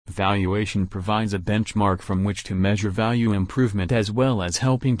Valuation provides a benchmark from which to measure value improvement as well as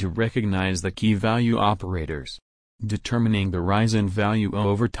helping to recognize the key value operators. Determining the rise in value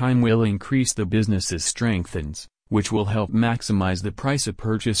over time will increase the business's strengths, which will help maximize the price a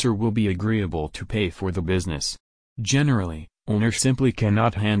purchaser will be agreeable to pay for the business. Generally, owners simply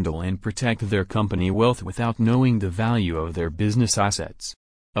cannot handle and protect their company wealth without knowing the value of their business assets.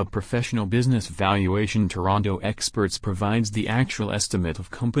 A professional business valuation Toronto experts provides the actual estimate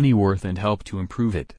of company worth and help to improve it.